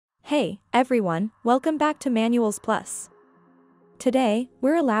Hey, everyone, welcome back to Manuals Plus. Today,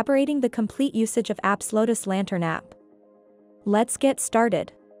 we're elaborating the complete usage of app's Lotus Lantern app. Let's get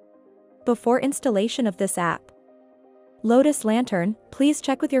started. Before installation of this app, Lotus Lantern, please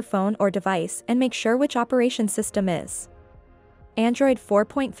check with your phone or device and make sure which operation system is Android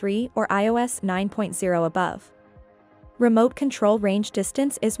 4.3 or iOS 9.0 above. Remote control range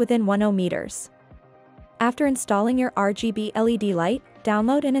distance is within 10 meters. After installing your RGB LED light,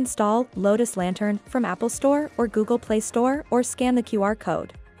 download and install Lotus Lantern from Apple Store or Google Play Store or scan the QR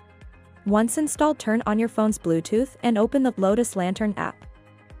code. Once installed, turn on your phone's Bluetooth and open the Lotus Lantern app.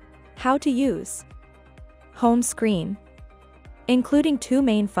 How to use: home screen, including two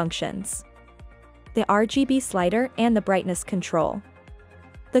main functions: the RGB slider and the brightness control.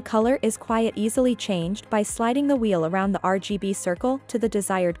 The color is quite easily changed by sliding the wheel around the RGB circle to the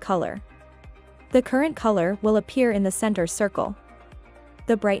desired color. The current color will appear in the center circle.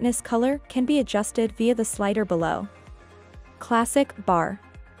 The brightness color can be adjusted via the slider below. Classic bar,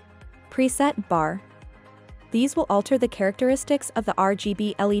 preset bar. These will alter the characteristics of the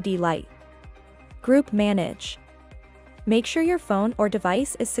RGB LED light. Group manage. Make sure your phone or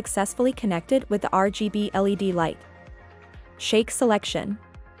device is successfully connected with the RGB LED light. Shake selection.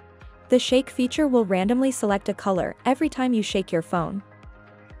 The shake feature will randomly select a color every time you shake your phone.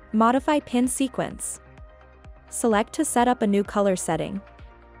 Modify pin sequence. Select to set up a new color setting.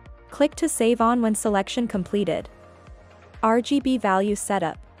 Click to save on when selection completed. RGB value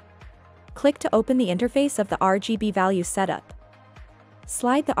setup. Click to open the interface of the RGB value setup.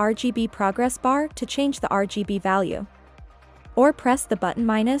 Slide the RGB progress bar to change the RGB value. Or press the button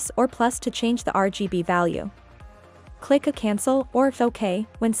minus or plus to change the RGB value. Click a cancel or OK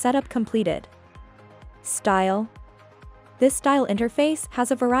when setup completed. Style. This style interface has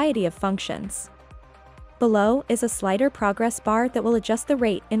a variety of functions. Below is a slider progress bar that will adjust the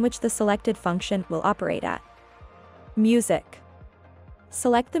rate in which the selected function will operate at. Music.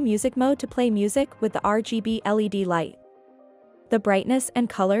 Select the music mode to play music with the RGB LED light. The brightness and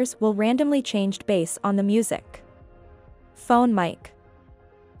colors will randomly change based on the music. Phone mic.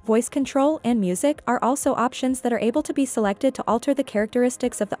 Voice control and music are also options that are able to be selected to alter the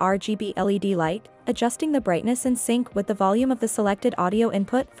characteristics of the RGB LED light, adjusting the brightness in sync with the volume of the selected audio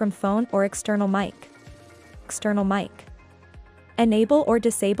input from phone or external mic. External mic. Enable or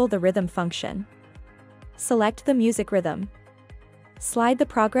disable the rhythm function. Select the music rhythm. Slide the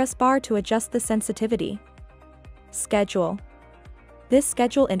progress bar to adjust the sensitivity. Schedule. This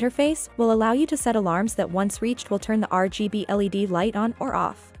schedule interface will allow you to set alarms that once reached will turn the RGB LED light on or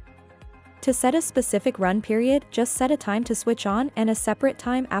off. To set a specific run period, just set a time to switch on and a separate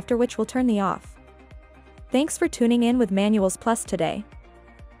time after which will turn the off. Thanks for tuning in with Manuals Plus today.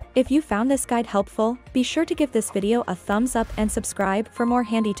 If you found this guide helpful, be sure to give this video a thumbs up and subscribe for more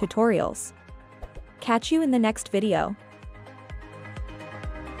handy tutorials. Catch you in the next video.